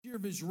year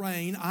of his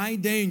reign, I,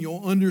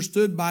 Daniel,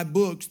 understood by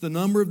books the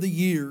number of the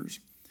years,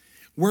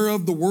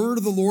 whereof the word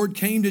of the Lord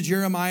came to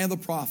Jeremiah the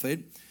prophet,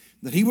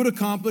 that he would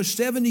accomplish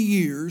 70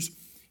 years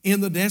in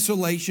the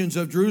desolations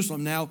of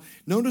Jerusalem. Now,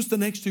 notice the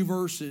next two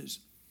verses.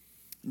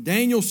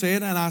 Daniel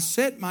said, and I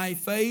set my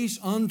face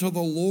unto the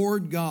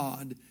Lord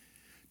God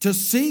to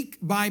seek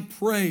by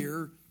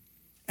prayer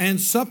and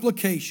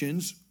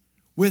supplications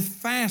with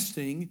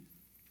fasting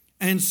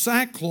and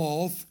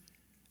sackcloth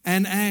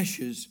and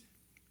ashes.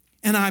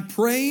 And I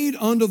prayed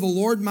unto the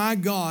Lord my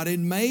God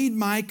and made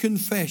my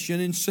confession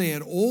and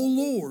said, O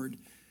Lord,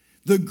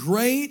 the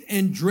great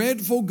and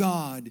dreadful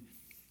God,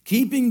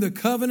 keeping the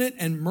covenant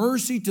and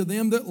mercy to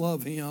them that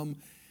love him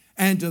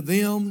and to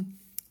them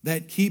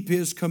that keep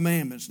his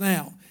commandments.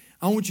 Now,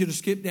 I want you to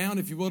skip down,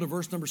 if you will, to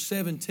verse number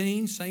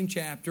 17, same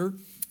chapter,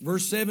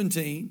 verse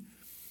 17.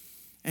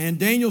 And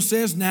Daniel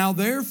says, Now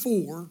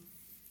therefore,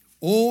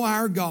 O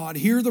our God,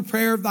 hear the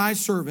prayer of thy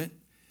servant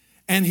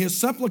and his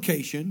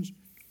supplications,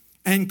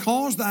 and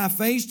cause thy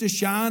face to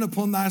shine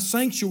upon thy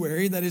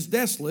sanctuary that is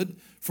desolate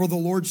for the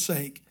Lord's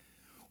sake.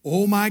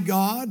 Oh my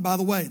God, by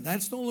the way,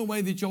 that's the only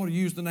way that you ought to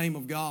use the name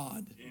of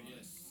God,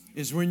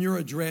 is when you're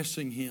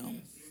addressing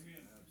him.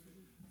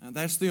 Now,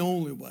 that's the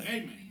only way.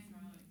 Amen.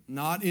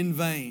 Not in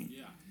vain.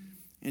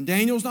 And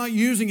Daniel's not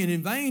using it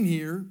in vain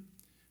here.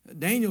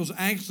 Daniel's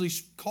actually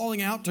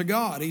calling out to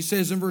God. He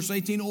says in verse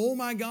 18, Oh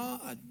my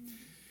God,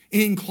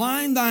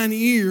 incline thine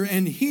ear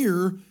and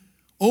hear,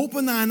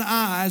 open thine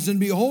eyes and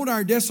behold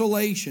our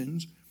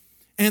desolations,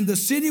 and the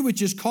city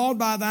which is called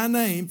by thy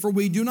name, for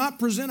we do not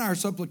present our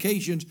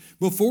supplications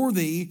before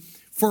thee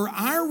for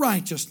our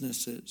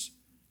righteousnesses,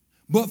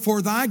 but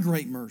for thy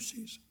great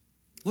mercies.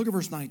 Look at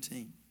verse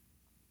 19.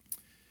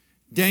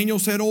 Daniel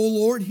said, O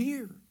Lord,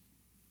 hear.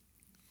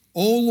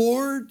 O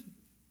Lord,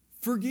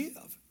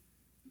 forgive.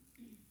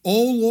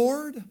 O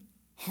Lord,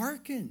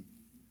 hearken.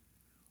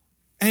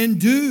 And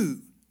do.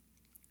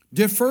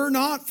 Defer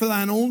not for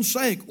thine own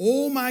sake.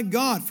 O my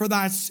God, for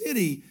thy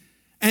city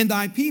and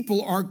thy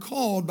people are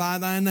called by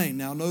thy name.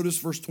 Now notice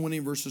verse 20,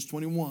 verses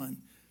 21.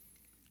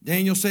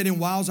 Daniel said, And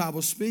whiles I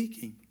was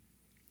speaking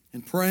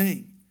and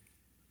praying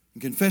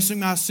and confessing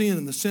my sin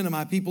and the sin of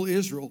my people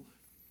Israel,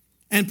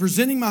 and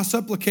presenting my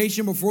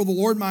supplication before the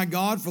Lord my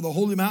God for the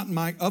holy mountain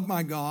of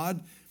my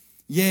God,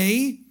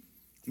 yea,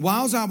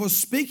 whiles I was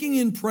speaking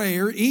in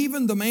prayer,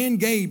 even the man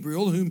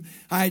Gabriel, whom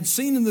I had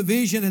seen in the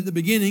vision at the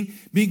beginning,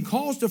 being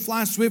caused to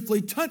fly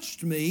swiftly,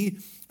 touched me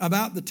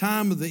about the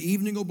time of the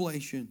evening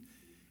oblation.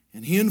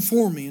 And he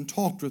informed me and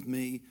talked with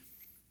me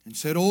and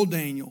said, O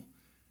Daniel,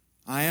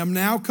 I am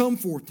now come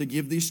forth to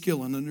give thee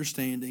skill and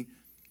understanding.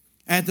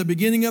 At the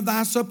beginning of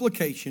thy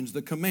supplications,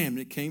 the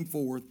commandment came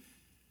forth,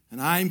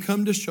 and I am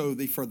come to show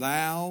thee, for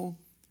thou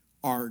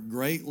art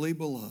greatly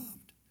beloved.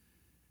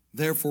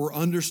 Therefore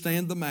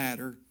understand the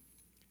matter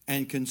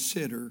and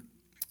consider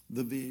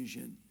the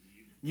vision.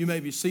 You may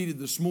be seated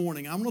this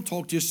morning. I'm going to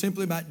talk to you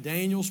simply about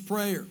Daniel's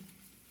prayer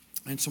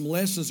and some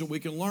lessons that we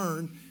can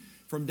learn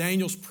from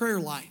Daniel's prayer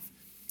life.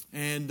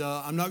 And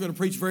I'm not going to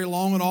preach very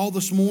long at all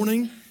this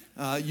morning.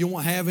 You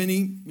won't have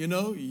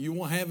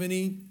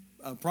any,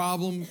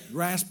 problem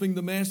grasping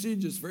the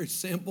message. It's very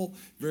simple,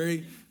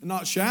 very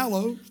not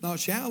shallow. It's not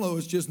shallow,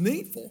 it's just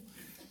needful.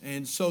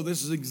 And so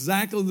this is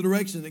exactly the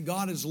direction that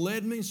God has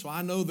led me. So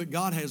I know that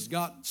God has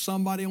got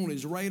somebody on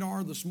his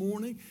radar this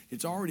morning.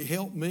 It's already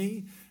helped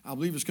me. I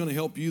believe it's going to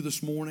help you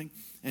this morning.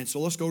 And so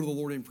let's go to the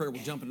Lord in prayer.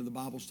 We'll jump into the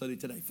Bible study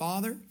today.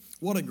 Father,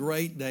 what a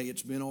great day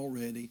it's been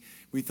already.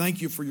 We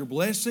thank you for your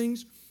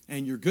blessings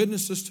and your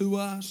goodnesses to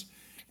us.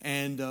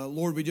 And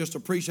Lord, we just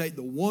appreciate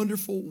the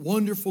wonderful,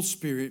 wonderful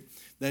spirit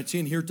that's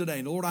in here today.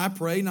 And Lord, I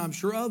prayed, and I'm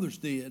sure others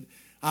did,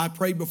 I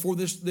prayed before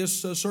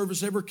this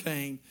service ever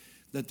came,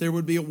 that there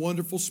would be a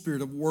wonderful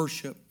spirit of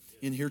worship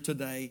in here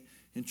today.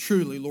 And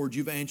truly, Lord,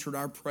 you've answered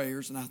our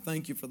prayers, and I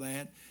thank you for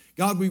that.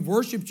 God, we've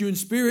worshiped you in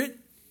spirit,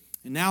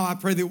 and now I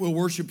pray that we'll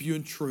worship you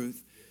in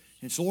truth.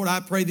 And so, Lord,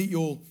 I pray that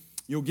you'll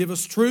give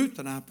us truth,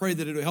 and I pray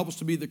that it'll help us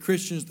to be the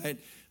Christians that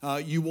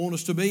you want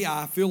us to be.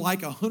 I feel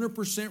like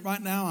 100%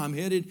 right now I'm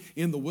headed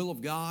in the will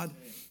of God.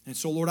 And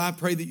so, Lord, I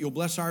pray that you'll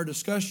bless our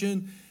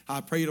discussion. I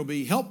pray it'll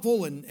be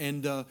helpful and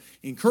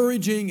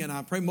encouraging, and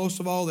I pray most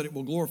of all that it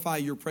will glorify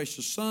your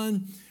precious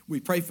Son. We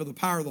pray for the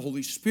power of the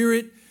Holy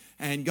Spirit.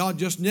 And God,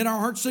 just knit our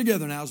hearts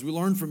together now as we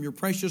learn from your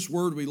precious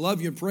word. We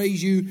love you and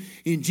praise you.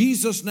 In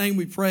Jesus' name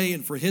we pray,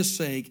 and for his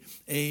sake,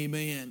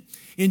 amen.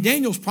 In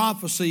Daniel's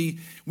prophecy,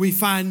 we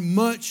find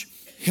much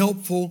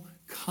helpful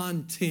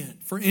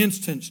content. For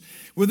instance,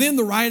 within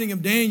the writing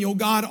of Daniel,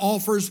 God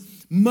offers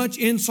much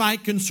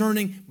insight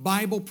concerning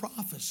Bible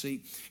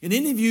prophecy. And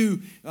any of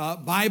you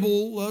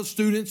Bible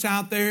students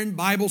out there and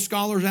Bible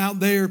scholars out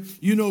there,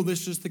 you know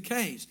this is the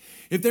case.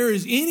 If there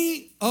is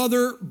any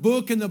other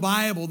book in the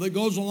Bible that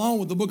goes along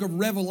with the book of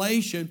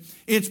Revelation,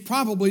 it's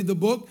probably the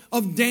book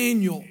of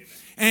Daniel.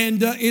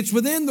 And it's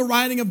within the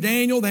writing of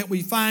Daniel that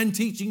we find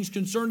teachings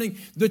concerning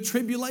the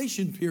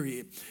tribulation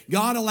period.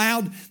 God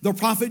allowed the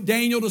prophet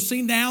Daniel to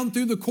see down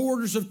through the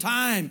quarters of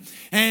time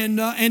and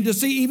to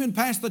see even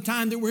past the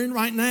time that we're in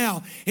right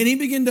now. And he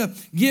began to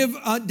give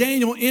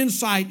Daniel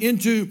insight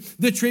into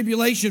the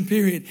tribulation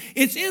period.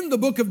 It's in the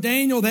book of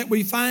Daniel that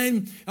we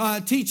find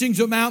teachings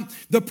about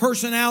the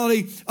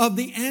personality of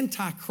the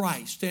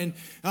Antichrist. And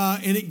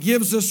it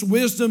gives us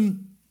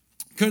wisdom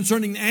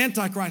concerning the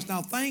Antichrist.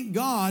 Now, thank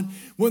God,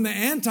 when the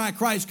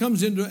Antichrist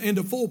comes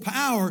into full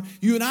power,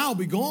 you and I will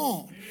be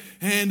gone.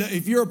 And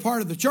if you're a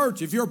part of the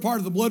church, if you're a part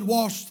of the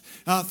blood-washed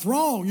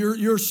throng,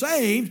 you're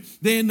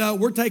saved, then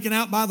we're taken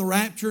out by the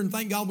rapture, and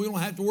thank God we don't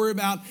have to worry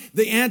about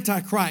the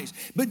Antichrist.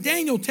 But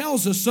Daniel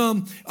tells us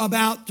some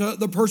about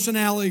the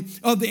personality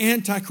of the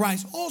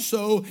Antichrist.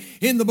 Also,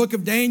 in the book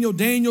of Daniel,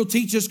 Daniel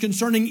teaches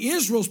concerning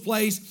Israel's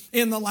place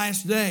in the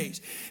last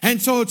days.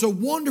 And so it's a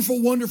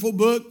wonderful, wonderful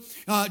book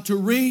to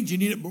read.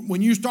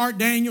 When you start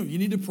Daniel, you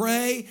need to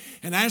pray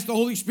and ask the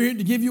Holy Spirit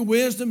to give you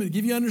wisdom and to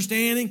give you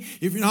understanding.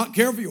 If you're not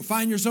careful, you'll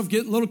find yourself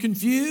getting a little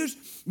confused.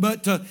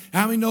 But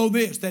how many know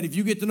this? That if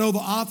you get to know the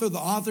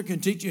author can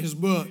teach you his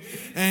book.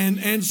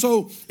 And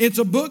so it's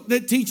a book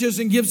that teaches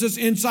and gives us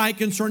insight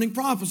concerning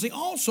prophecy.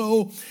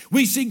 Also,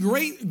 we see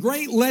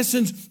great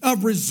lessons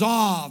of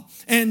resolve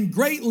and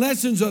great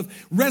lessons of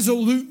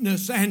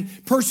resoluteness and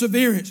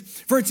perseverance.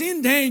 For it's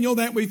in Daniel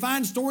that we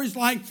find stories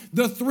like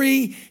the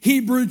 3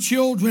 Hebrew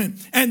children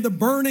and the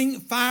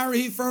burning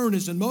fiery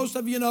furnace. And most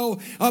of you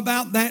know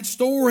about that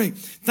story.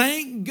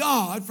 Thank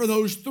God for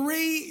those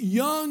 3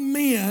 young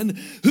men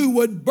who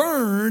would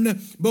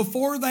burn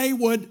before they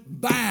would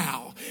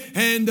bow.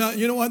 And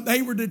you know what?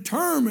 They were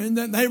determined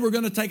that they were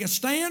going to take a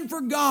stand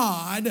for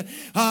God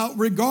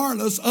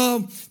regardless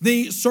of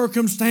the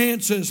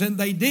circumstances. And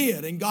they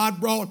did. And God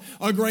brought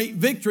a great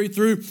victory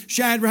through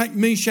Shadrach,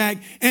 Meshach,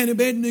 and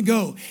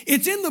Abednego.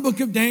 It's in the book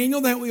of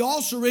Daniel that we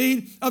also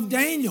read of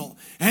Daniel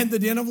and the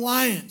den of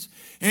lions.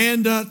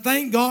 And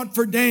thank God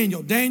for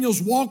Daniel.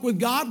 Daniel's walk with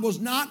God was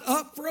not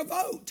up for a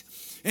vote.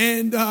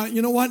 And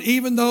you know what?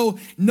 Even though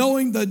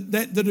knowing that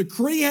the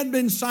decree had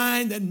been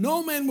signed that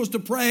no man was to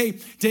pray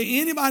to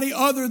anybody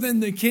other than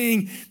the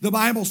king, the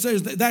Bible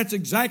says that that's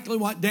exactly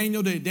what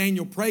Daniel did.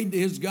 Daniel prayed to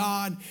his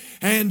God,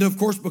 and of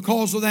course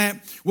because of that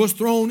was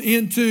thrown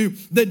into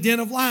the den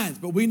of lions.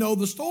 But we know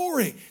the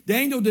story.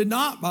 Daniel did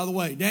not, by the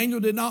way. Daniel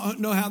did not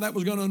know how that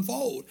was going to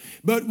unfold.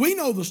 But we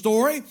know the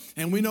story,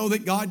 and we know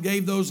that God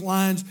gave those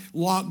lions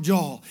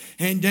lockjaw.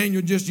 And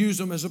Daniel just used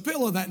them as a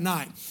pillow that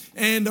night.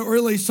 And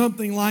really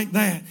something like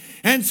that.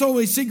 And so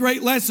we see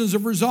great lessons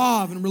of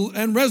resolve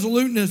and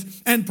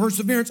resoluteness and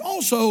perseverance.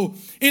 Also,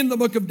 in the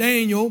book of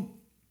Daniel,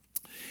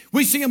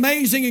 we see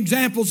amazing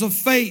examples of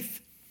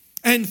faith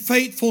and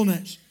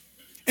faithfulness.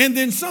 And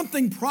then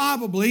something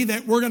probably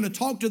that we're going to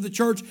talk to the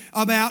church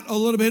about a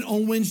little bit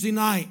on Wednesday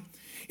night.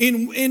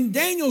 In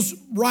Daniel's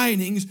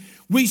writings,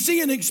 we see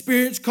an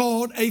experience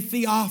called a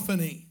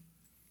theophany,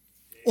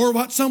 or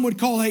what some would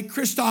call a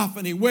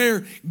Christophany,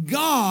 where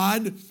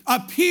God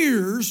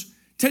appears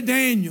to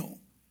Daniel.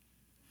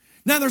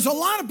 Now, there's a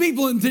lot of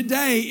people in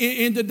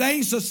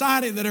today's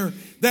society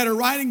that are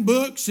writing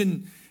books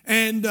and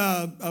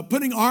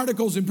putting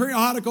articles in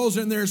periodicals,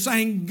 and they're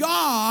saying,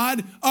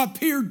 God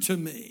appeared to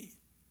me.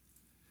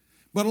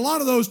 But a lot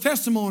of those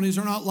testimonies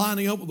are not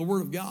lining up with the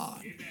Word of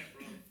God. Amen,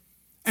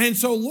 and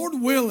so, Lord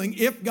willing,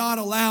 if God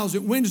allows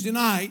it, Wednesday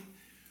night,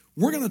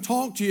 we're going to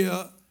talk to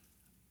you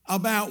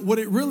about what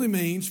it really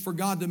means for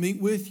God to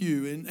meet with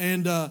you.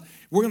 And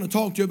we're going to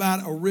talk to you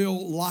about a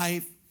real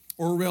life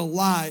or a real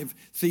live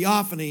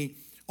theophany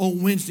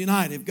on Wednesday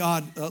night, if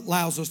God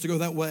allows us to go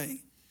that way.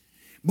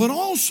 But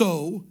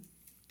also,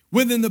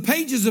 within the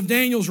pages of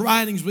Daniel's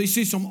writings, we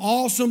see some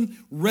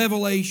awesome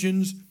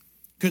revelations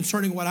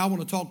concerning what I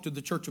want to talk to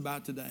the church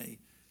about today.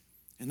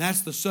 And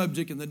that's the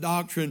subject and the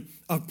doctrine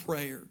of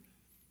prayer.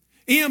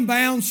 E.M.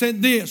 Bounds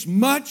said this: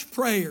 much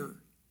prayer,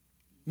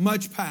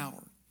 much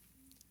power.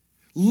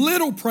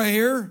 Little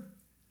prayer,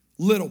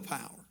 little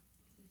power.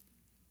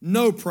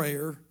 No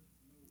prayer,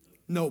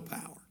 no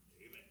power.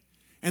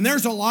 And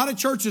there's a lot of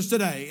churches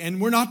today, and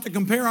we're not to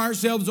compare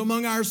ourselves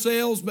among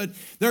ourselves, but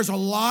there's a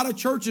lot of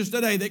churches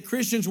today that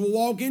Christians will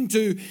walk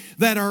into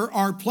that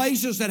are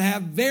places that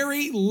have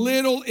very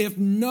little, if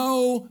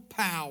no,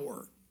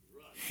 power.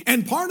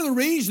 And part of the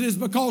reason is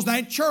because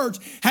that church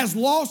has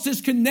lost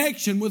its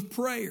connection with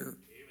prayer.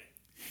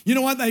 You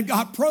know what? They've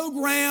got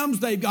programs,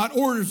 they've got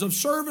orders of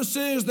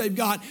services, they've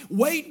got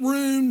weight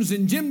rooms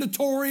and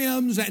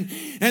gymnatoriums,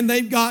 and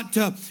they've got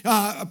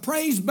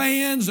praise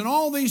bands and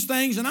all these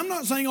things. And I'm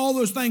not saying all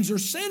those things are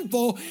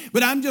sinful,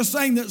 but I'm just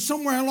saying that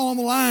somewhere along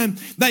the line,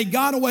 they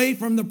got away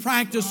from the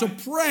practice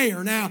of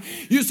prayer. Now,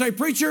 you say,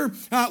 preacher,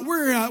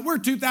 we're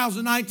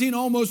 2019,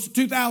 almost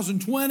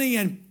 2020,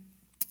 and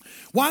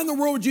Why in the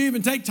world would you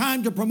even take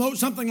time to promote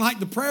something like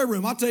the prayer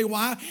room? I'll tell you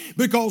why.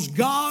 Because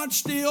God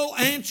still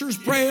answers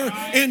prayer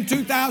in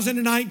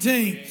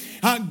 2019.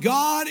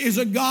 God is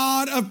a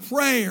God of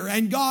prayer,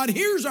 and God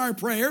hears our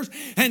prayers,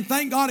 and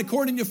thank God,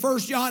 according to 1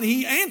 John,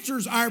 He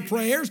answers our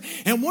prayers.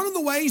 And one of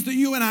the ways that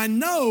you and I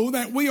know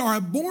that we are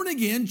a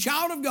born-again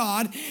child of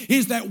God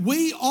is that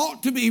we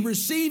ought to be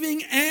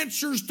receiving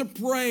answers to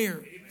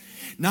prayer.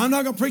 Now, I'm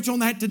not going to preach on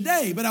that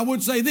today, but I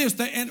would say this,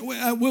 and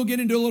we'll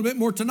get into a little bit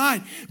more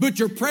tonight, but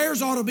your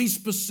prayers ought to be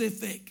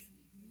specific.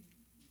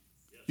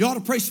 You ought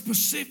to pray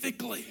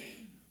specifically.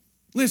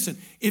 Listen,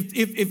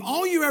 if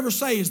all you ever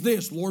say is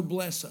this, Lord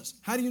bless us,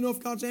 how do you know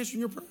if God's answering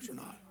your prayers or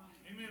not?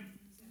 Amen.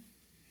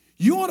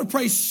 You ought to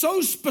pray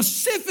so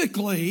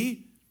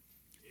specifically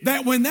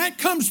that when that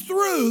comes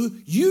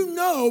through, you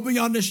know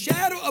beyond a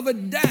shadow of a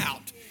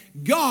doubt,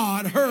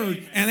 God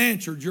heard and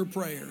answered your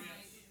prayer.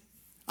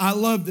 I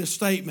love this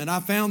statement. I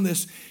found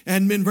this,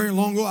 and been very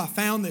long ago, I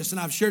found this, and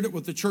I've shared it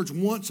with the church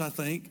once, I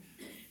think.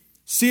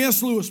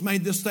 C.S. Lewis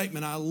made this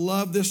statement. I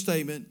love this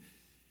statement.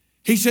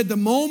 He said, the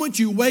moment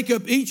you wake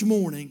up each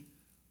morning,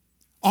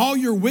 all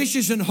your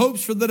wishes and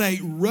hopes for the day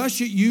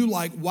rush at you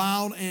like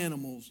wild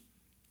animals.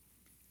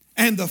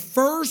 And the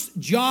first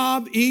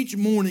job each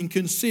morning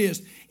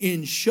consists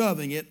in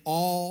shoving it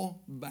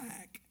all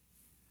back,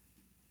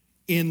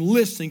 in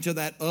listening to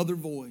that other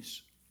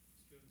voice,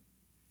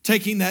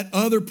 taking that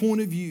other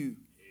point of view,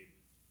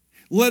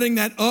 letting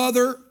that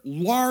other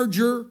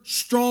larger,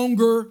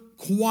 stronger,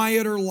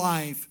 quieter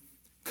life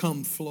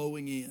come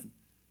flowing in.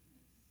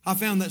 I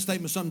found that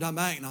statement some time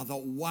back and I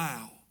thought,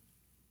 wow,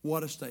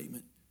 what a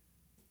statement.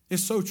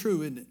 It's so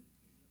true, isn't it?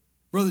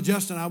 Brother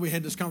Justin and I, we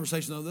had this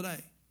conversation the other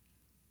day.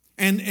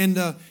 And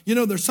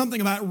there's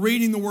something about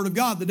reading the Word of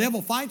God. The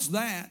devil fights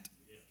that.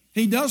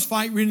 He does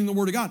fight reading the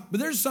Word of God. But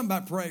there's something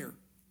about prayer.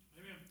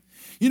 Amen.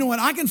 You know what?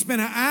 I can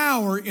spend an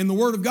hour in the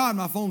Word of God and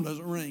my phone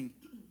doesn't ring.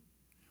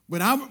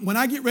 When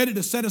I get ready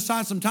to set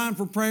aside some time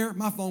for prayer,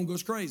 my phone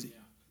goes crazy.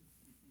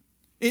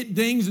 It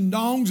dings and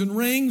dongs and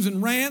rings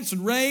and rants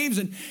and raves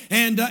and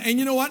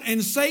you know what?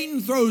 And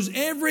Satan throws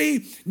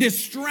every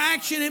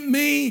distraction at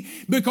me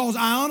because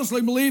I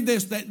honestly believe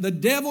this, that the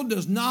devil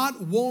does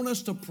not want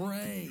us to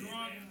pray.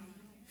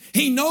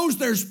 He knows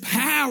there's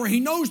power. He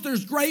knows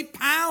there's great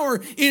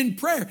power in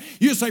prayer.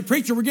 You say,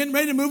 preacher, we're getting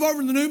ready to move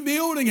over to the new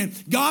building and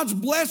God's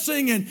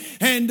blessing and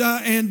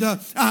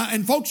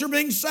folks are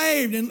being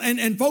saved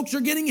and folks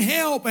are getting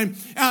help. And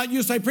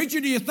you say,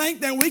 preacher, do you think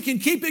that we can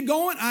keep it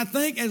going? I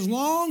think as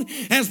long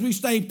as we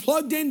stay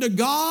plugged into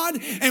God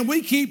and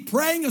we keep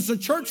praying as a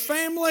church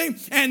family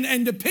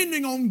and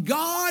depending on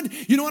God,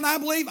 you know what I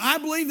believe? I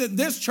believe that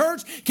this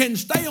church can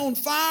stay on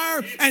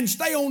fire and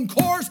stay on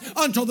course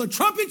until the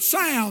trumpet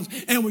sounds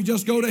and we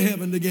just go to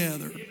heaven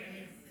together.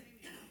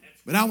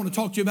 But I want to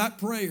talk to you about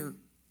prayer.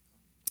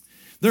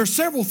 There are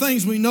several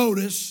things we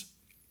notice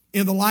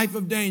in the life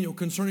of Daniel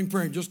concerning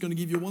prayer. I'm just going to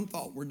give you one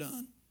thought. We're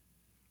done.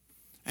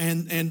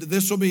 And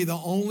this will be the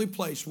only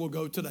place we'll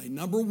go today.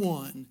 Number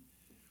one,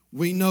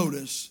 we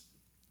notice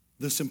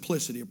the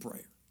simplicity of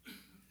prayer.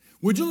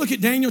 Would you look at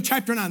Daniel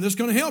chapter 9? This is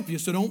going to help you,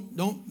 so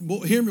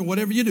don't hear me,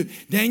 whatever you do.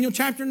 Daniel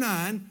chapter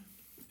 9,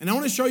 and I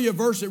want to show you a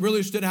verse that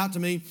really stood out to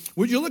me.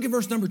 Would you look at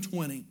verse number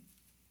 20?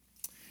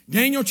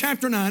 Daniel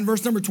chapter 9,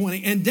 verse number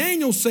 20. And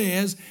Daniel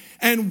says,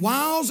 and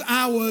whiles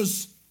I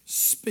was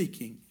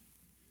speaking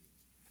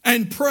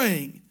and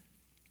praying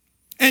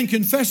and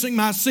confessing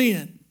my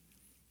sin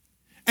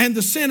and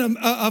the sin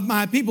of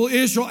my people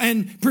Israel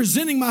and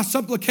presenting my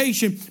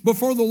supplication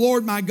before the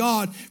Lord my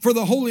God for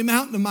the holy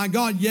mountain of my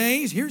God.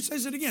 Yea, here it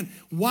says it again.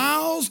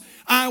 Whiles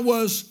I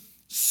was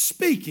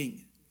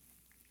speaking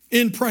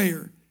in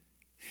prayer,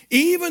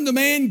 even the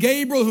man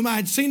Gabriel, whom I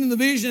had seen in the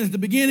vision at the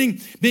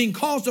beginning, being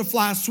caused to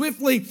fly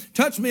swiftly,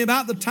 touched me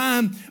about the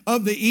time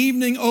of the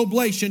evening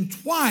oblation.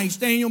 Twice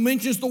Daniel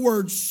mentions the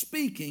word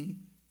speaking,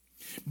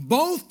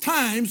 both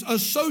times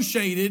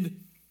associated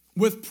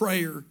with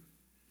prayer.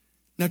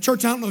 Now,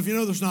 church, I don't know if you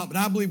know this or not, but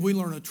I believe we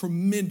learn a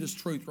tremendous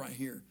truth right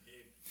here.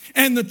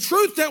 And the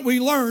truth that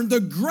we learn, the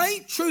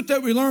great truth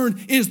that we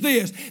learn is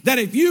this, that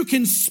if you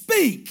can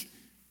speak,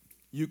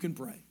 you can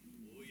pray.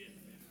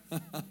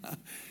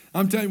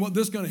 I'm telling you what,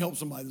 this is going to help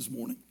somebody this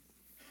morning.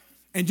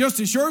 And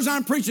just as sure as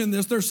I'm preaching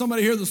this, there's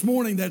somebody here this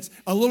morning that's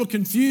a little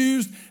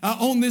confused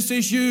on this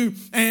issue.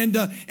 And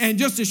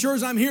just as sure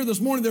as I'm here this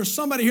morning, there's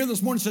somebody here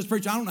this morning that says,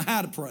 preacher, I don't know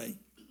how to pray.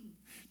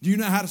 Do you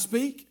know how to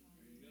speak?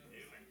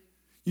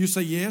 You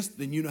say yes,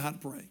 then you know how to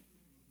pray.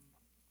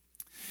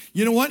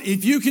 You know what?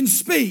 If you can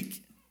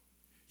speak,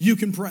 you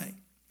can pray.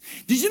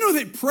 Did you know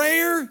that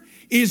prayer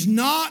is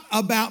not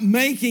about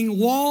making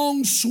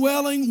long,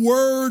 swelling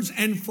words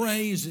and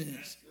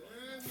phrases?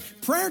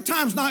 Prayer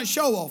time's not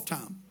show-off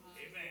time.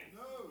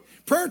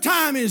 Prayer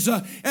time is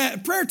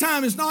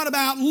not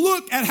about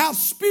look at how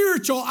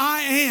spiritual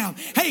I am.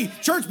 Hey,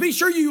 church, be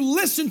sure you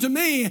listen to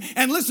me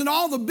and listen to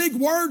all the big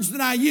words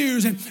that I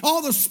use and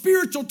all the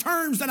spiritual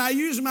terms that I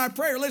use in my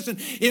prayer. Listen,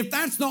 if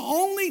that's the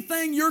only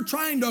thing you're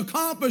trying to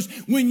accomplish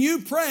when you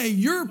pray,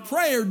 your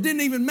prayer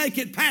didn't even make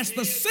it past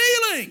the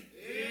ceiling.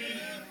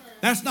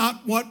 That's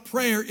not what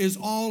prayer is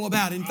all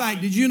about. In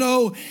fact, did you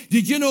know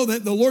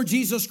that the Lord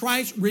Jesus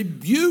Christ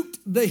rebuked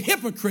the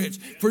hypocrites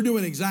for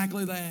doing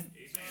exactly that?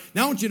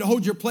 Now I want you to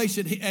hold your place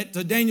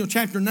at Daniel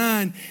chapter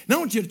 9. Now I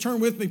want you to turn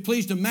with me,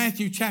 please, to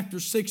Matthew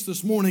chapter 6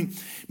 this morning.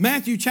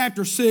 Matthew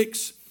chapter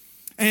 6,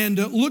 and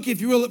look,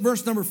 if you will, at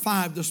verse number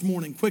 5 this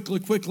morning.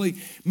 Quickly.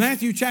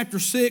 Matthew chapter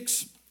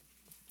 6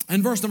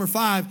 and verse number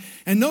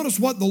 5. And notice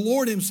what the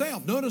Lord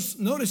himself,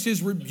 notice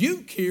his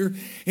rebuke here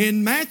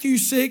in Matthew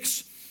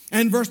 6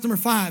 and verse number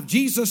 5,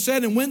 Jesus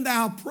said, "And when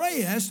thou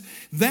prayest,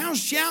 thou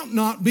shalt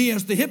not be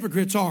as the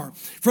hypocrites are,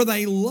 for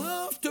they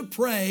love to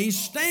pray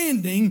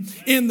standing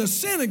in the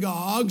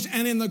synagogues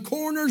and in the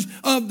corners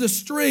of the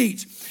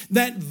streets,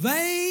 that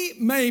they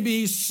may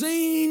be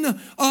seen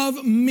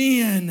of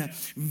men.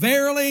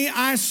 Verily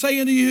I say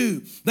unto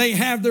you, they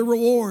have their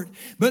reward.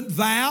 But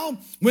thou,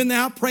 when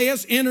thou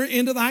prayest, enter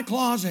into thy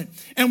closet,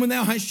 and when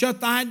thou hast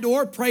shut thy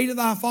door, pray to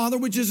thy Father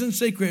which is in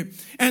secret.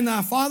 And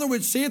thy Father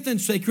which seeth in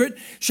secret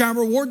shall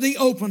reward thee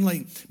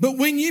openly. But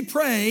when ye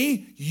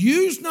pray,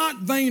 use not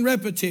vain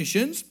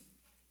repetitions,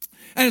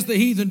 as the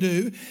heathen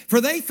do,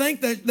 for they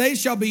think that they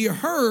shall be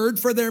heard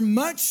for their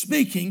much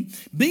speaking.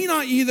 Be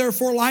not ye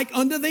therefore like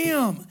unto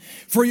them,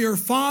 for your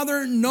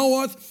Father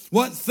knoweth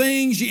what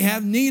things ye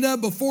have need of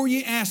before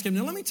ye ask him."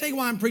 Now let me tell you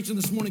why I'm preaching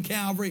this morning,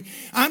 Calvary.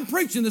 I'm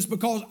preaching this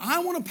because I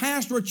want to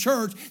pastor a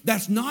church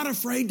that's not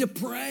afraid to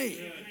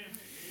pray.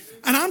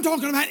 And I'm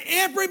talking about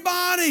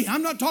everybody.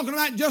 I'm not talking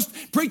about just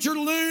Preacher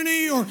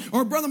Looney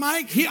or Brother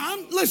Mike.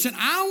 Listen,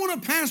 I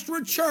want to pastor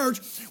a church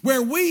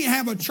where we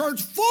have a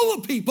church full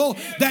of people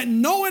that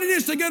know what it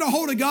is to get a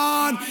hold of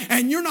God,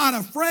 and you're not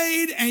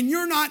afraid and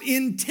you're not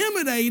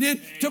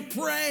intimidated to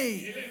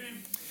pray.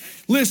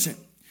 Listen,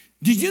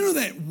 did you know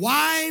that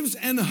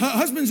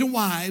husbands and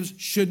wives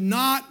should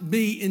not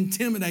be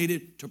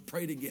intimidated to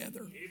pray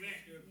together?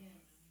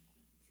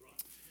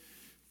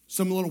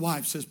 Some little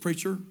wife says,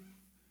 "Preacher,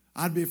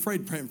 I'd be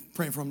afraid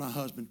praying for my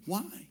husband."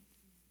 Why?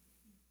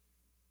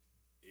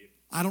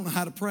 I don't know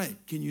how to pray.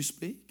 Can you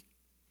speak?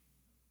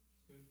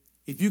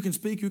 If you can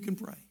speak, you can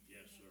pray.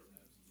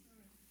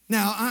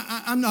 Now,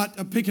 I'm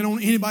not picking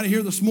on anybody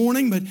here this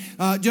morning, but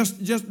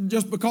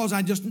just because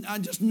I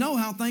just know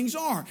how things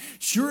are.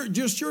 Sure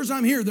as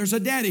I'm here, there's a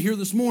daddy here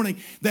this morning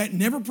that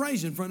never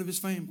prays in front of his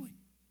family.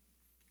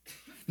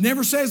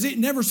 Never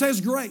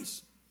says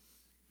grace.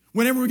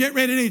 Whenever we get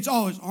ready to eat, it's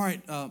always, "All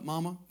right,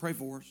 Mama, pray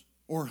for us."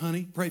 Or,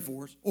 "Honey, pray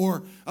for us."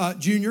 Or,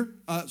 "Junior,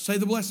 say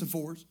the blessing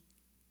for us."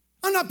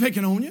 I'm not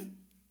picking on you.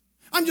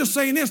 I'm just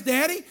saying this,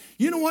 Daddy.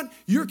 You know what?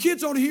 Your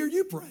kids ought to hear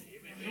you pray.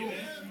 Amen.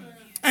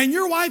 And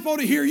your wife ought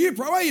to hear you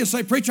pray. Well, you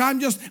say, "Preacher,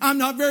 I'm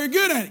not very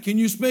good at it." Can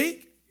you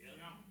speak? Yeah.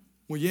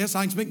 Well, yes,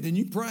 I can speak. Then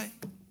you pray.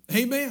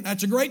 Amen.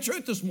 That's a great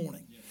truth this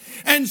morning.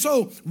 And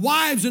so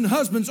wives and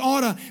husbands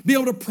ought to be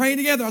able to pray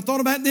together. I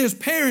thought about this.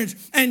 Parents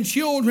and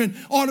children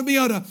ought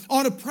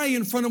to pray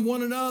in front of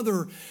one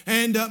another.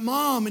 And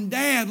mom and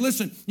dad,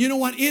 listen, you know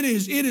what? It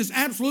is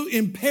absolute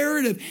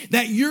imperative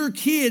that your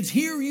kids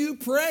hear you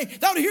pray.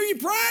 They ought to hear you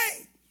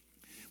pray.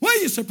 Well,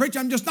 you say, "Preacher,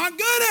 I'm just not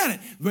good at it."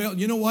 Well,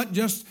 you know what?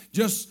 Just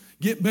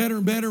get better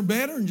and better and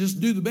better and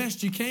just do the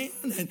best you can.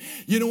 And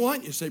you know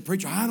what? You say,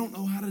 "Preacher, I don't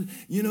know how to,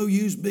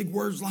 use big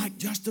words like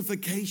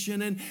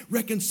justification and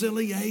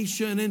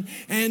reconciliation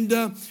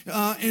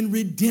and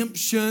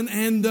redemption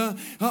and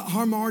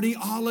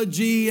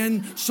hamartiology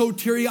and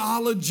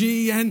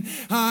soteriology and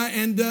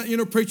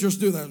preachers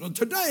do that." Well,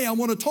 today I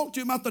want to talk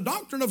to you about the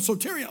doctrine of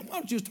soteria. Why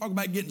don't you just talk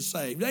about getting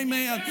saved?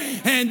 Amen.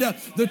 And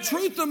the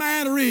truth of the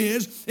matter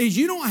is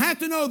you don't have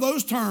to know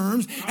those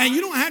terms, and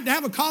you don't have to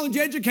have a college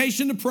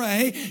education to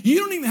pray. You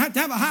don't even have to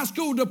have a high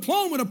school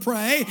diploma to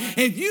pray.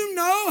 If you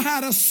know how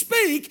to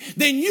speak,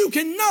 then you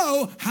can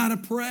know how to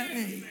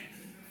pray.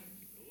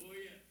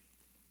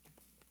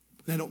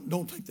 Now,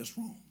 don't take this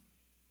wrong.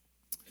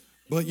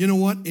 But you know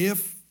what?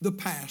 If the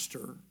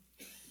pastor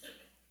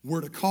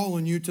were to call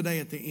on you today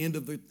at the end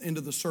of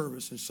the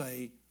service and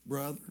say,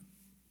 "Brother,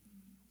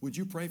 would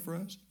you pray for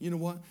us?" You know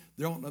what?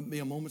 There ought not be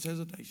a moment's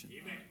hesitation.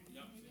 Amen.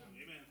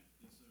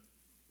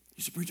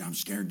 You say, "Preacher, I'm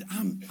scared.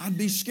 I'd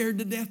be scared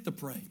to death to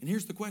pray." And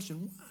here's the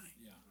question: why?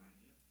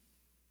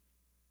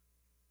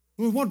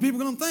 Well, what are people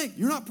going to think?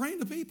 You're not praying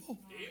to people.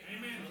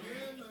 Amen.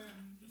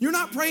 You're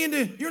not praying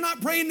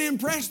to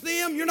impress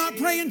them. You're not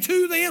praying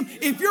to them.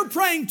 If you're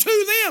praying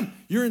to them,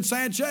 you're in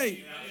sad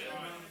shape.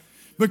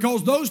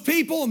 Because those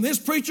people and this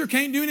preacher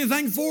can't do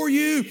anything for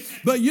you.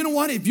 But you know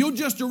what? If you'll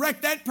just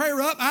direct that prayer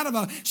up out of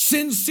a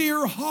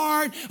sincere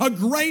heart, a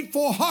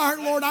grateful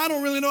heart, "Lord, I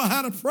don't really know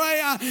how to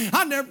pray.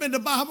 I've never been to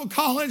Bible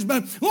college,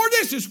 but Lord,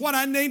 this is what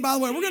I need." By the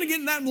way, we're going to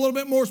get into that a little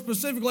bit more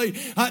specifically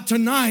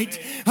tonight.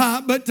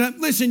 But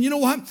listen, you know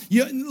what?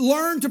 You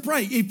learn to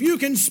pray. If you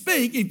can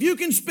speak,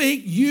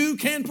 you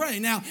can pray.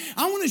 Now,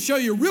 I want to show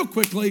you real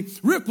quick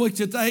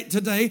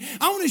today,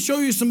 I want to show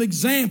you some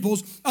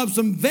examples of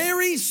some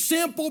very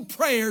simple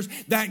prayers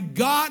that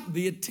got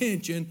the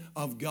attention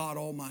of God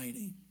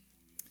Almighty.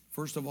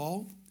 First of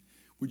all,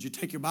 would you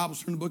take your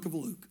Bibles from the book of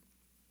Luke?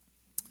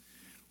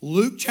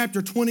 Luke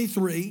chapter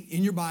 23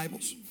 in your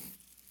Bibles.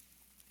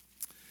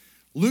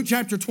 Luke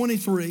chapter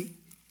 23.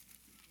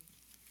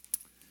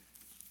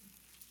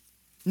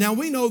 Now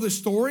we know this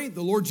story.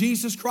 The Lord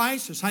Jesus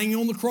Christ is hanging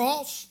on the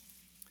cross.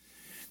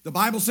 The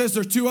Bible says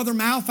there's two other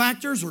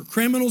malefactors or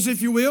criminals,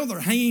 if you will. They're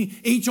hanging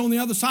each on the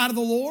other side of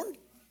the Lord.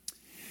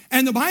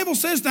 And the Bible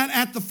says that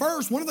at the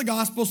first, one of the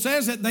Gospels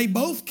says that they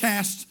both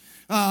cast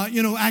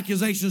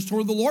accusations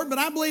toward the Lord. But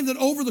I believe that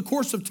over the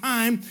course of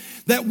time,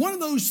 that one of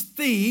those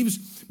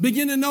thieves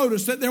began to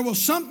notice that there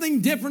was something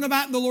different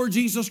about the Lord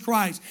Jesus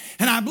Christ.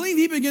 And I believe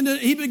he began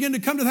to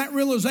come to that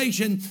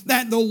realization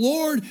that the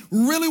Lord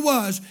really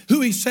was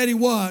who he said he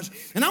was.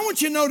 And I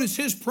want you to notice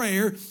his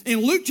prayer in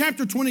Luke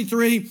chapter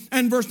 23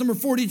 and verse number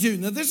 42.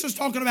 Now this is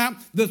talking about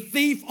the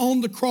thief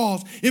on the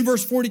cross in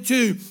verse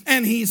 42.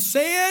 And he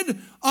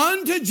said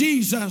unto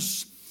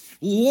Jesus,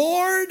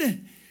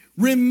 Lord,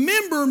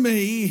 remember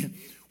me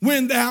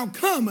when thou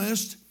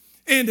comest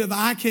into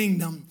thy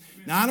kingdom.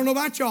 Now, I don't know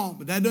about y'all,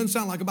 but that doesn't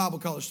sound like a Bible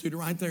college student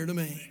right there to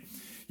me.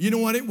 You know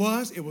what it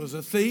was? It was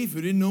a thief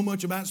who didn't know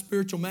much about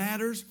spiritual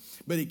matters,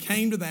 but he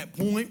came to that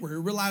point where he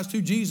realized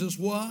who Jesus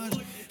was,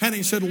 and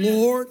he said,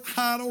 Lord,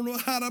 I don't know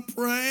how to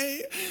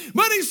pray.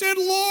 But he said,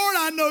 Lord,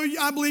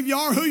 I believe you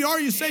are who you are.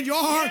 You said you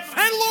are.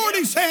 And Lord,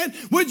 he said,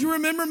 would you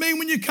remember me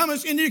when you come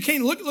into your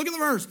kingdom? Look at the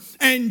verse.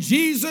 And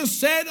Jesus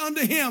said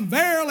unto him,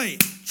 verily,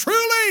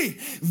 truly,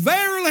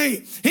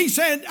 verily, he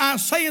said, I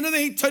say unto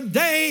thee,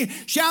 today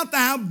shalt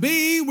thou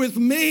be with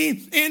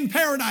me in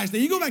paradise. Now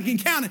you go back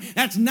and count it.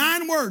 That's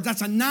 9 words.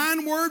 That's a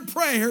 9-word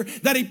prayer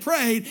that he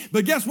prayed.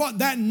 But guess what?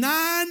 That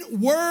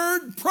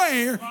 9-word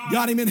prayer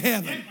got him in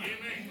heaven.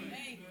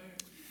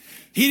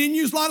 He didn't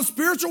use a lot of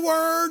spiritual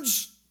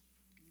words.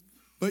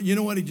 But you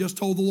know what? He just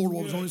told the Lord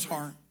what was on his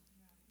heart.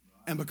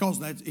 And because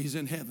of that, he's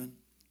in heaven.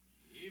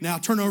 Now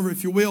turn over,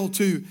 if you will,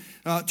 to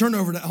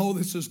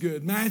this is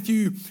good.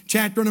 Matthew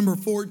chapter number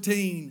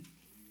 14.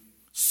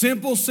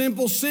 Simple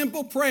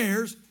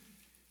prayers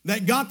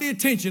that got the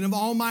attention of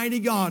Almighty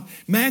God.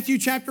 Matthew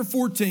chapter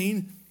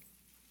 14.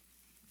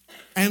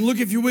 And look,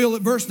 if you will,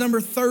 at verse number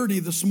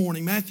 30 this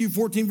morning. Matthew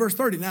 14, verse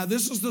 30. Now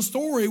this is the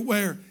story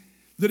where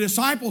the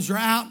disciples are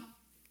out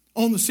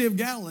on the Sea of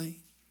Galilee.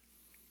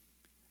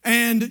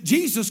 And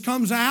Jesus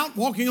comes out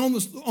walking on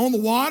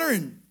the water.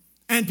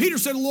 And Peter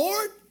said,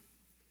 Lord,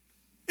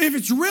 if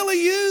it's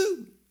really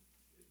you,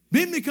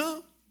 bid me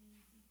come.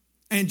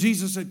 And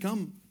Jesus said,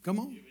 come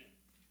on.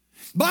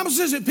 The Bible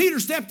says that Peter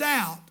stepped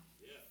out.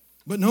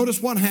 But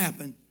notice what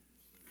happened.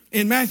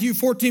 In Matthew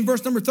 14,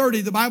 verse number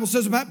 30, the Bible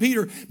says about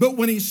Peter, but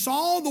when he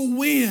saw the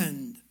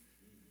wind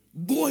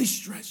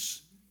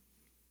boisterous,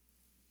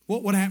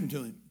 what happened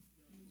to him?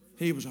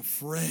 He was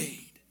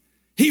afraid.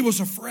 He was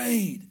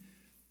afraid.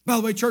 By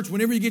the way, church,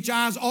 whenever you get your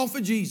eyes off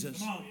of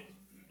Jesus,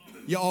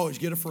 you always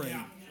get afraid.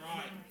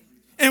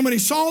 And when he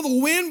saw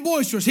the wind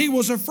boisterous, he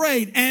was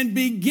afraid. And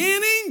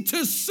beginning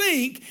to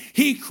sink,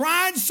 he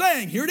cried,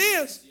 saying, here it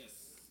is.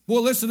 Boy,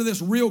 listen to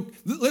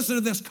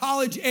this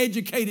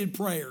college-educated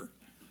prayer.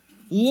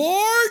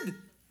 Lord,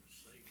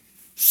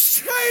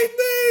 save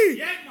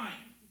me.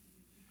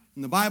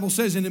 And the Bible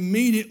says, and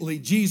immediately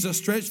Jesus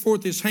stretched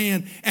forth his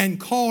hand and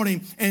caught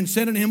him and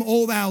said unto him,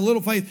 O thou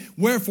little faith,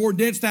 wherefore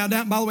didst thou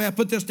doubt? By the way, I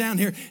put this down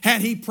here.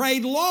 Had he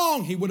prayed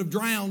long, he would have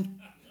drowned.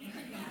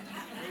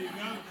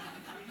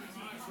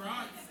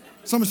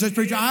 Someone says,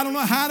 preacher, I don't know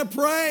how to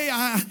pray.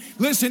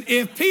 Listen,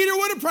 if Peter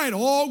would have prayed,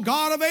 oh,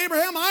 God of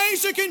Abraham,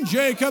 Isaac, and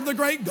Jacob, the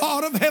great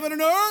God of heaven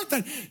and earth.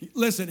 And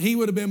listen, he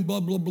would have been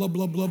blah, blah, blah,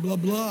 blah, blah, blah,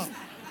 blah.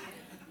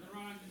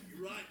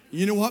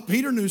 You know what?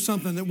 Peter knew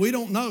something that we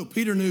don't know.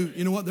 Peter knew,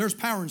 you know what? There's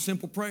power in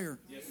simple prayer.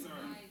 Yes, sir.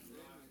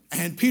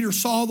 And Peter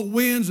saw the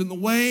winds and the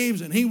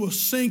waves, and he was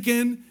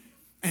sinking.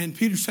 And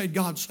Peter said,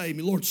 God, save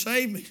me. Lord,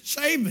 save me.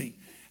 Save me.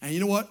 And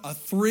you know what? A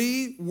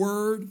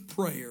 3-word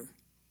prayer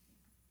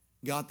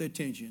got the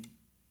attention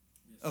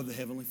of the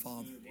Heavenly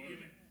Father.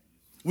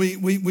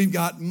 We've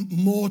got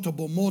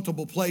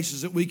multiple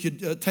places that we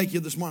could take you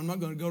this morning. I'm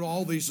not going to go to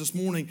all these this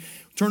morning.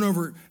 Turn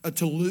over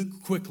to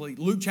Luke quickly.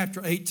 Luke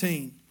chapter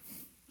 18.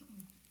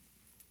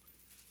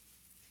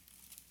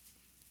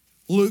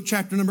 Luke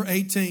chapter number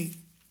 18.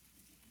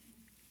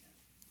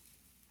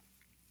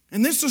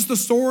 And this is the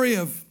story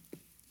of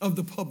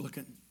the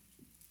publican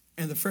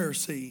and the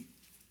Pharisee.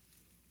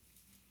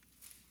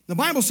 The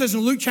Bible says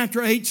in Luke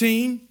chapter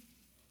 18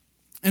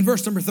 and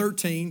verse number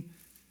 13,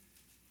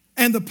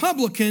 and the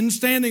publican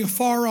standing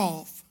afar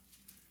off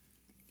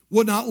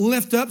would not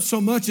lift up so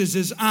much as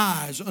his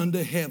eyes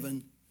unto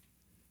heaven,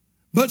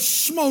 but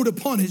smote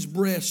upon his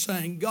breast,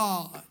 saying,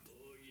 God,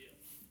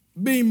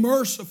 be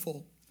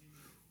merciful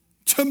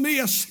to me,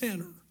 a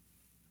sinner.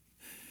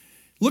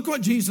 Look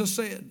what Jesus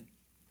said.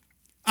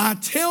 I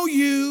tell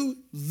you,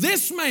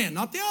 this man,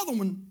 not the other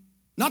one,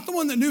 not the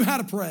one that knew how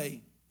to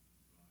pray,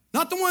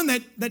 not the one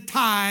that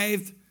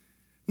tithed,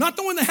 not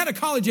the one that had a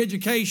college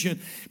education,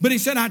 but he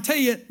said, I tell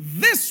you,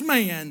 this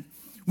man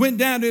went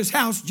down to his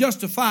house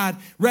justified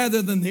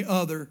rather than the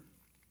other.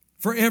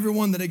 For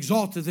everyone that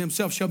exalteth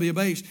himself shall be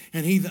abased,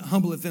 and he that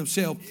humbleth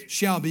himself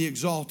shall be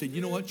exalted.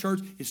 You know what, church?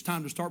 It's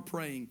time to start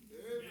praying.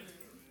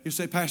 You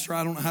say, Pastor,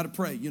 I don't know how to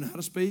pray. You know how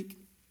to speak?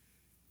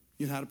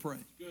 You know how to pray.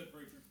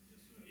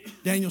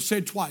 Daniel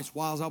said twice,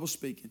 while I was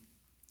speaking.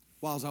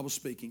 While I was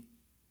speaking.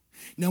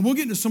 Now we'll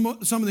get into some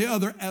of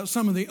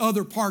the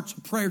other parts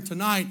of prayer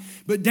tonight.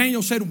 But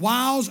Daniel said,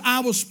 while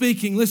I was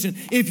speaking, listen,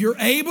 if you're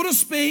able to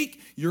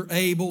speak, you're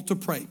able to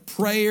pray.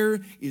 Prayer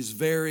is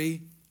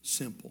very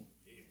simple.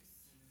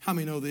 How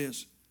many know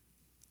this?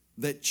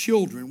 That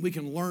children, we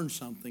can learn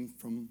something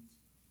from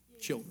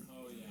children.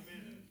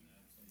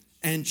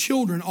 And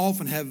children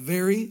often have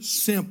very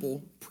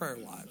simple prayer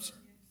lives.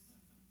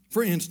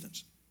 For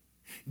instance,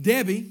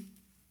 Debbie,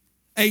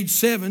 age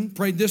 7,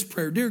 prayed this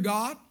prayer. Dear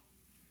God,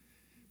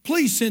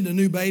 please send a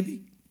new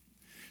baby.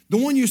 The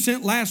one you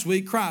sent last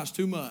week cries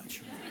too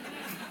much.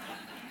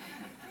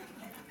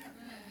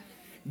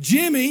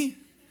 Jimmy,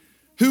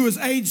 who was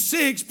age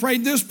 6,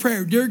 prayed this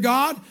prayer. Dear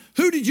God,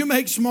 who did you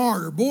make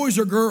smarter, boys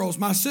or girls?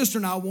 My sister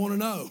and I want to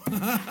know.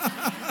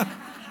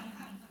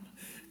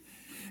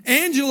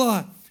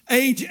 Angela,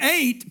 age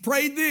 8,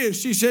 prayed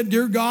this. She said,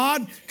 Dear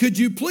God, could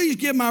you please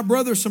give my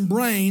brother some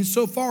brains?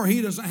 So far,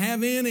 he doesn't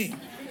have any.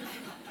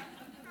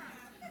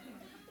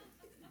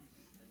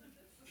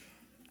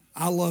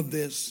 I love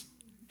this.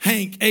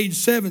 Hank, age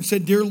 7,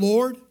 said, Dear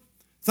Lord,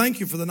 thank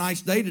you for the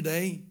nice day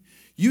today.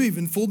 You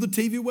even fooled the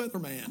TV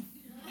weatherman.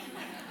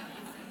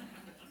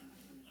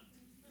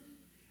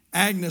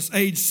 Agnes,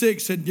 age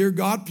 6, said, Dear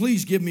God,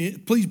 please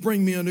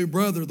bring me a new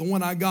brother. The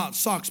one I got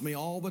socks me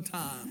all the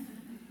time.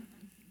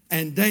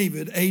 And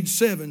David, age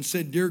 7,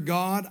 said, Dear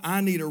God,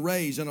 I need a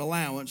raise and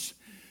allowance.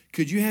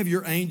 Could you have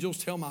your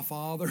angels tell my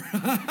father?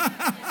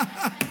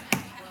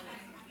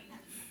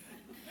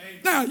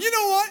 Now, you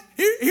know what?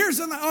 Here's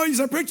something. Oh, you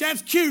said, preacher,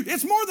 that's cute.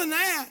 It's more than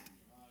that.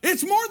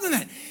 It's more than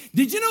that.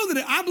 Did you know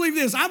that I believe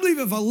this? I believe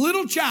if a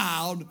little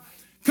child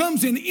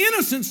comes in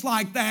innocence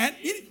like that,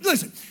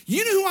 listen,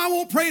 you know who I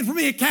want praying for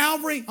me at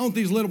Calvary? I want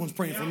these little ones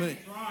praying for me.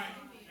 Right.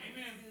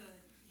 Amen.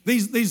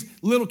 These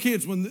little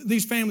kids, when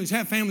these families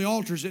have family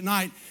altars at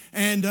night,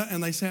 and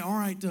they say, all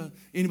right,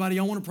 anybody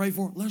y'all want to pray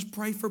for? Let's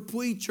pray for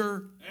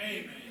preacher.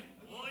 Amen.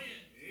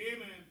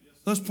 Amen.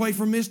 Let's pray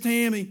for Miss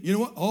Tammy. You know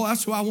what? Oh,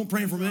 that's who I want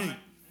praying for me.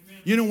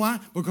 You know why?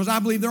 Because I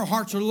believe their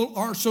hearts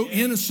are so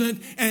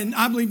innocent, and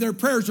I believe their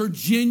prayers are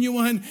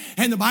genuine.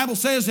 And the Bible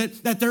says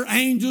that their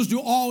angels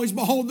do always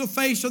behold the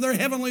face of their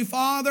heavenly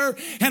Father.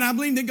 And I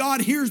believe that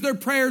God hears their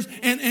prayers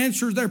and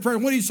answers their prayer.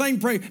 What are you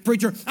saying,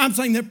 preacher? I'm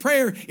saying that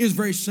prayer is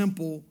very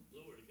simple.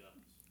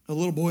 A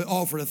little boy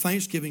offered a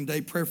Thanksgiving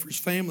Day prayer for his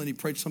family, and he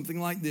prayed something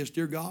like this.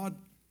 Dear God,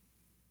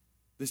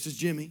 this is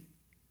Jimmy.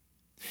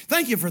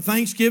 Thank you for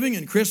Thanksgiving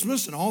and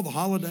Christmas and all the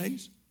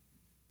holidays.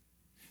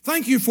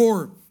 Thank you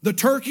for the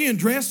turkey and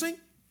dressing.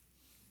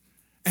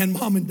 And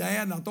Mom and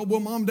Dad. And I thought,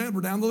 well, Mom and Dad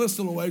were down the list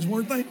a little ways,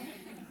 weren't they?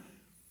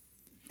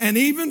 And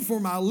even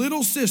for my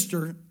little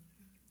sister,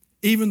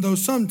 even though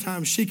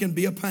sometimes she can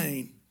be a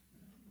pain.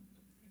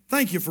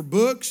 Thank you for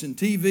books and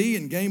TV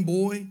and Game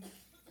Boy.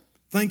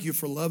 Thank you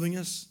for loving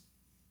us.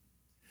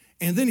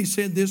 And then he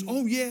said this,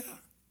 oh yeah,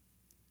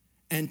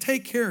 and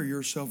take care of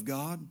yourself,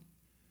 God,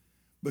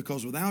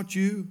 because without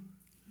you,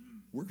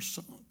 we're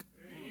sunk.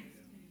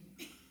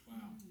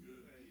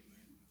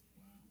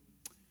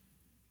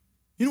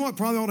 You know what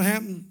probably ought to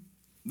happen?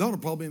 They ought to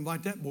probably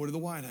invite that boy to the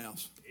White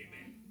House.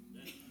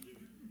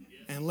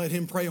 And let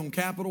him pray on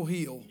Capitol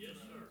Hill.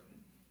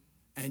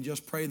 And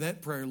just pray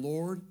that prayer,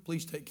 Lord,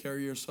 please take care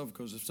of yourself,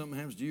 because if something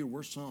happens to you,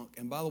 we're sunk.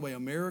 And by the way,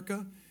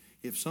 America,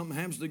 if something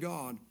happens to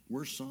God,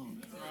 we're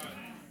sunk.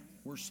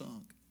 We're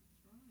sunk.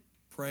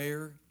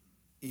 Prayer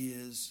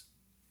is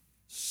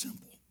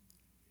simple.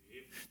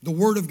 The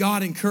Word of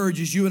God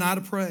encourages you and I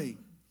to pray.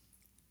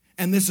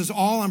 And this is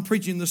all I'm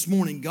preaching this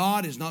morning.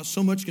 God is not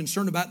so much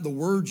concerned about the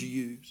words you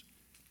use.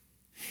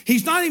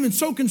 He's not even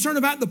so concerned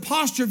about the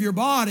posture of your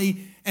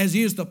body as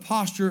He is the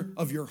posture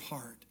of your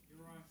heart.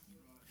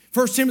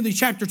 1 Timothy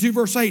chapter 2,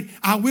 verse 8,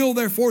 I will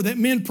therefore that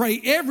men pray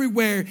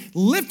everywhere,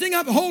 lifting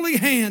up holy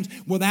hands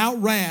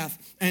without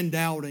wrath and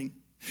doubting.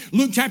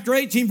 Luke chapter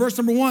 18, verse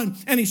number 1,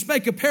 and He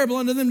spake a parable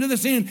unto them to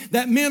this end,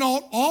 that men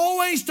ought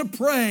always to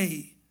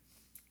pray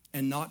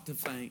and not to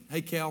faint.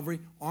 Hey,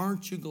 Calvary,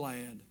 aren't you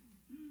glad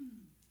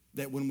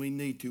that when we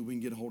need to, we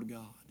can get a hold of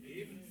God?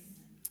 Amen.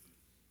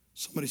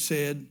 Somebody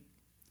said,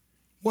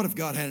 what if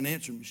God had an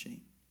answering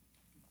machine?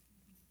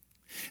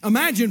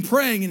 Imagine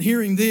praying and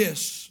hearing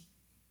this.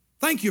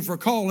 Thank you for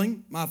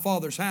calling my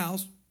Father's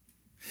house.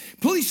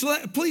 Please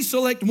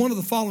select one of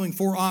the following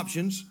 4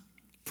 options.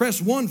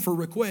 Press 1 for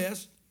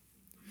request.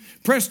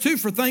 Press 2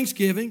 for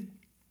thanksgiving.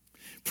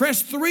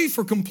 Press 3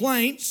 for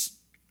complaints.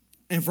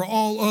 And for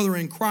all other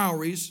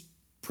inquiries,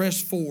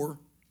 press 4.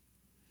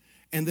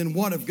 And then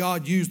what if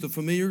God used the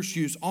familiar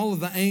excuse? All of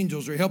the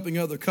angels are helping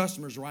other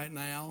customers right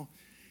now.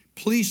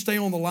 Please stay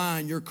on the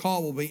line. Your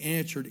call will be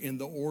answered in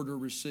the order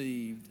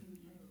received.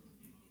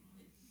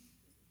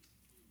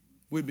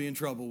 We'd be in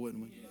trouble,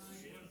 wouldn't we?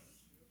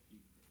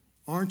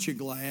 Aren't you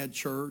glad,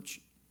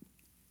 church,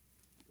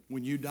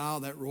 when you dial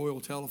that royal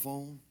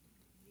telephone,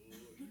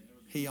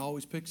 He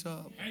always picks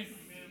up.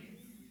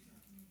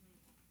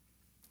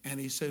 And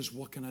He says,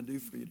 what can I do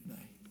for you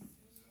today?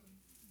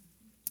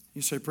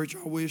 You say, preacher,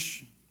 I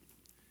wish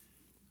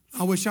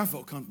I wish I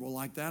felt comfortable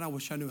like that. I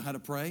wish I knew how to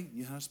pray.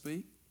 You know how to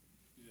speak?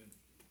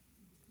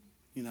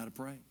 You know how to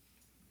pray.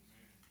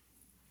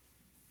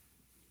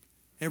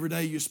 Every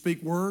day you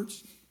speak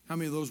words. How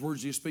many of those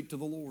words do you speak to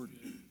the Lord?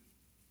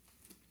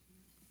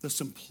 The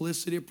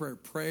simplicity of prayer.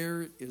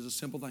 Prayer is a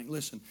simple thing.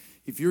 Listen,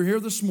 if you're here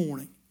this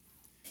morning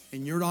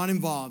and you're not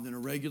involved in a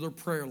regular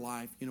prayer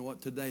life, you know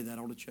what? Today that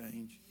ought to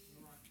change.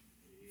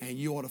 And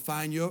you ought to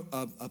find you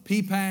a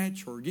pea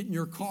patch or get in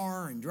your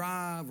car and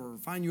drive or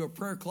find you a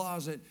prayer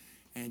closet.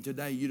 And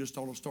today you just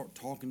ought to start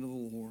talking to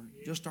the Lord.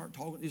 Just start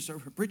talking. You say,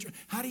 preacher,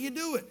 how do you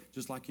do it?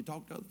 Just like you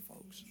talk to other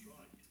folks.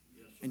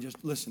 And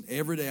just listen,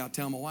 every day I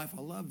tell my wife,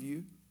 I love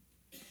you.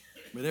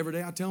 But every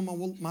day I tell my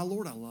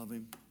Lord I love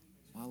him.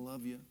 I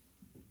love you.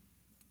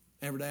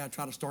 Every day I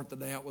try to start the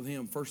day out with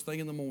him. First thing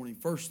in the morning,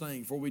 first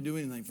thing, before we do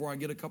anything, before I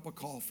get a cup of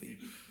coffee,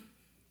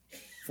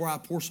 before I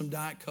pour some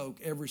Diet Coke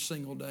every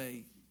single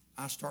day,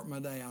 I start my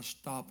day, I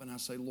stop and I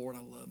say, Lord, I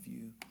love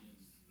you.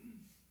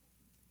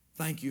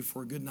 Thank you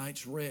for a good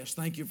night's rest.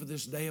 Thank you for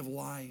this day of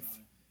life.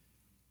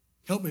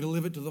 Help me to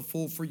live it to the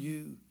full for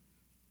you.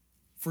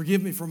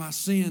 Forgive me for my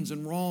sins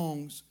and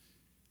wrongs.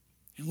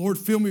 And Lord,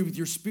 fill me with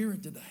your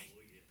Spirit today.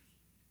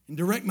 And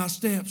direct my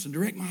steps and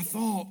direct my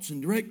thoughts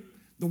and direct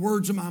the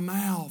words of my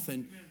mouth.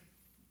 And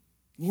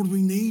Lord,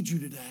 we need you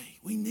today.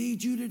 We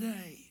need you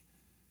today.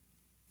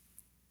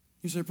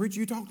 You say, preacher,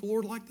 you talk to the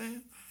Lord like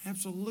that?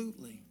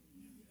 Absolutely.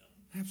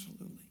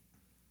 Absolutely.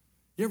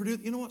 You ever do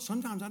it? You know what?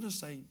 Sometimes I just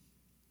say,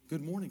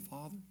 good morning,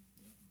 Father.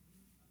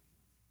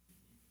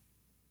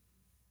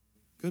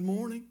 Good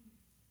morning.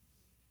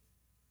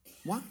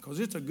 Why? Because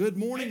it's a good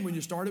morning when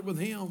you start it with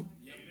him.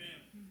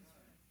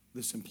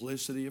 The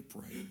simplicity of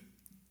prayer.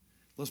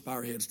 Let's bow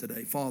our heads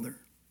today. Father,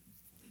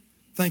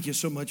 thank you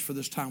so much for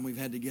this time we've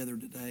had together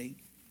today.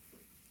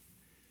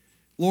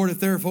 Lord, if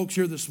there are folks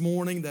here this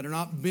morning that are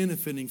not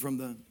benefiting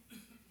from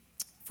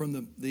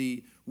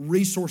the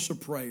resource of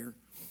prayer,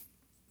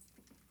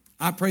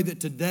 I pray that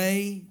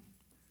today,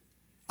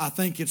 I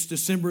think it's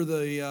December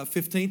the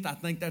 15th, I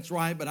think that's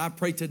right, but I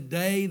pray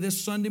today,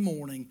 this Sunday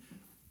morning,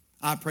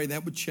 I pray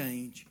that would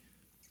change.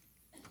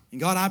 And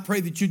God, I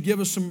pray that you'd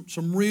give us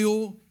some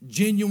real,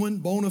 genuine,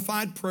 bona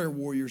fide prayer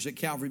warriors at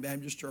Calvary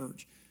Baptist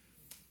Church.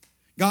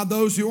 God,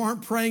 those who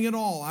aren't praying at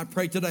all, I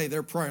pray today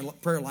their prayer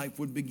life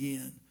would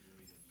begin.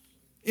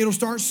 It'll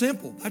start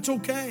simple. That's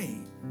okay.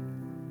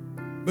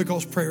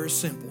 Because prayer is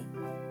simple.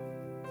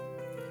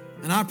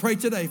 And I pray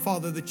today,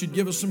 Father, that you'd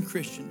give us some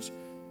Christians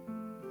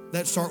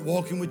that start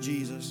walking with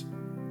Jesus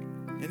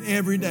and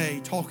every day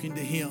talking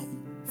to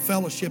him,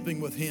 fellowshipping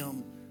with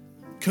him,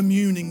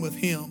 communing with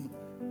him.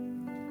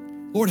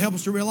 Lord, help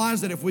us to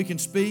realize that if we can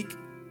speak,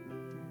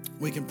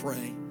 we can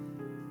pray.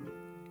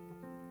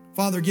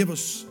 Father, give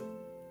us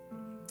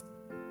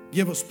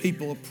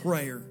people of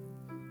prayer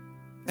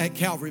at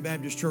Calvary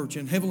Baptist Church.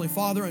 And Heavenly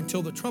Father,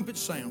 until the trumpet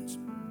sounds,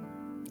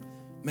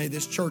 may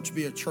this church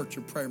be a church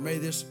of prayer. May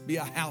this be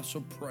a house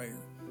of prayer.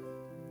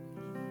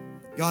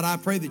 God, I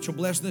pray that you'll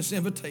bless this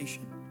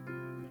invitation.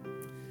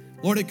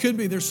 Lord, it could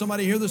be there's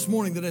somebody here this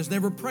morning that has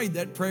never prayed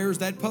that prayer as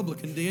that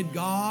publican did.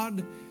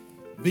 God,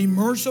 be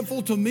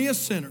merciful to me, a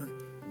sinner.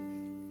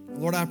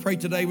 Lord, I pray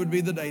today would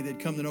be the day they'd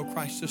come to know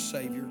Christ as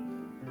Savior.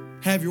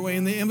 Have your way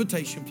in the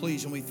invitation,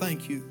 please, and we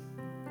thank you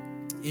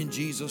in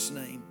Jesus'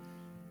 name.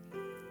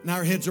 And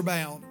our heads are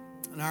bowed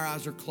and our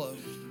eyes are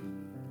closed.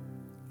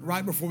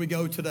 Right before we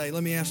go today,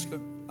 let me ask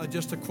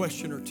just a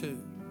question or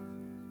two.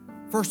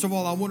 First of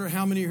all, I wonder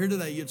how many are here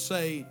today you'd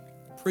say,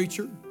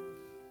 preacher,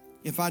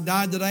 if I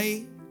died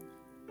today,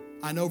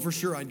 I know for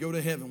sure I'd go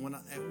to heaven.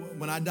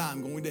 When I die,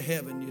 I'm going to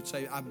heaven. You'd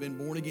say, I've been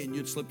born again.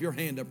 You'd slip your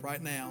hand up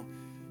right now.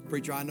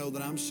 Preacher, I know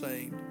that I'm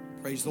saved.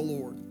 Praise the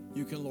Lord.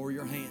 You can lower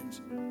your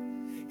hands.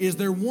 Is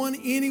there one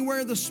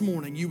anywhere this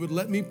morning you would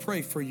let me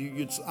pray for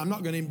you? I'm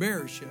not going to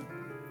embarrass you.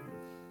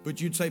 But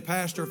you'd say,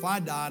 Pastor, if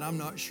I died, I'm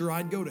not sure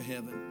I'd go to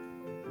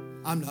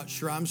heaven. I'm not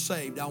sure I'm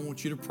saved. I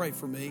want you to pray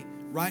for me.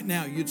 Right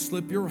now, you'd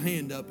slip your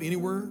hand up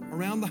anywhere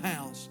around the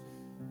house.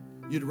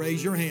 You'd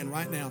raise your hand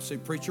right now. Say,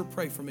 preacher,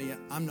 pray for me.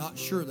 I'm not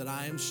sure that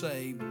I am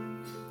saved.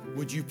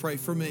 Would you pray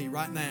for me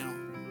right now?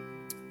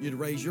 You'd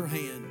raise your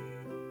hand.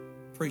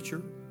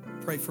 Preacher,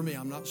 pray for me.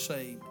 I'm not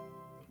saved.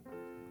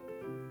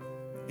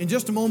 In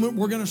just a moment,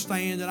 we're going to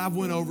stand, and I've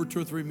went over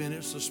 2 or 3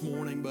 minutes this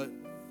morning, but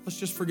let's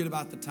just forget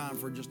about the time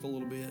for just a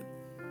little bit.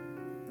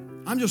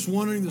 I'm just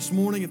wondering this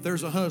morning if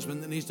there's a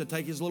husband that needs to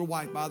take his little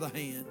wife by the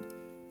hand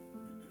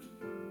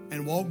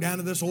and walk down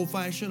to this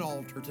old-fashioned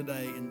altar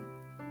today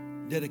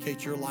and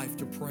dedicate your life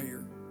to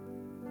prayer.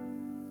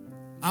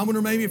 I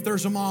wonder maybe if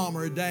there's a mom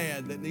or a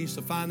dad that needs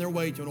to find their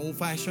way to an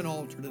old-fashioned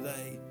altar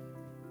today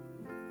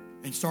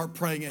and start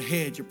praying a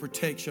hedge of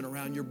protection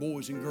around your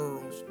boys and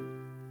girls.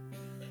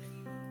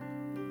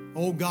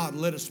 Oh God,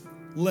 let us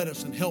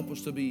and help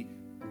us to be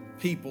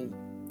people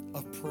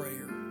of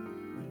prayer.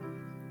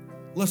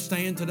 Let's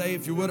stand today,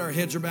 if you would. Our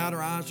heads are bowed,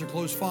 our eyes are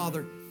closed.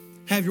 Father,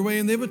 have your way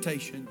in the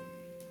invitation.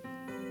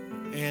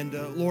 And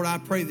Lord, I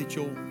pray that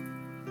you'll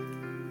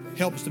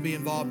help us to be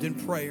involved in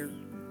prayer.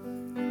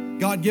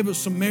 God, give us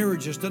some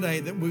marriages today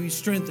that will be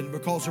strengthened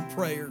because of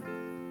prayer.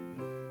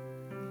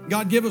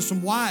 God, give us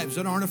some wives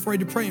that aren't afraid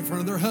to pray in front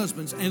of their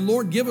husbands. And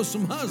Lord, give us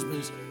some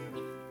husbands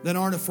that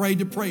aren't afraid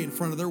to pray in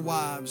front of their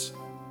wives.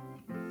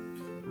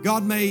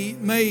 God,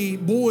 may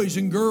boys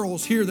and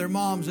girls hear their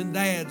moms and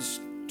dads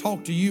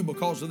talk to you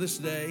because of this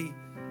day.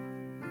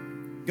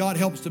 God,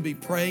 help us to be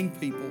praying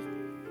people.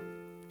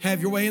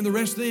 Have your way in the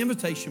rest of the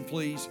invitation,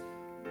 please.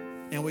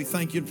 And we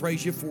thank you and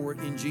praise you for it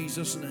in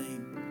Jesus'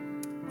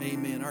 name.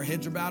 Amen. Our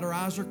heads are bowed, our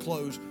eyes are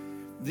closed.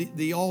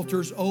 The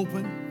altar's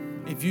open.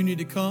 If you need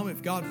to come,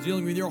 if God's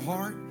dealing with your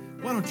heart,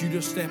 why don't you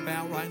just step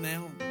out right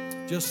now?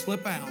 Just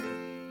slip out.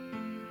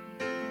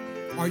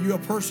 Are you a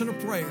person of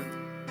prayer?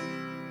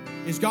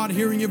 Is God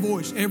hearing your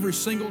voice every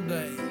single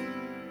day?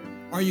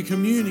 Are you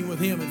communing with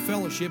Him and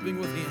fellowshipping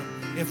with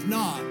Him? If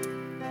not,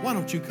 why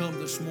don't you come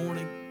this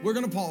morning? We're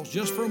going to pause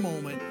just for a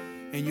moment,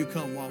 and you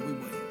come while we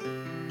wait.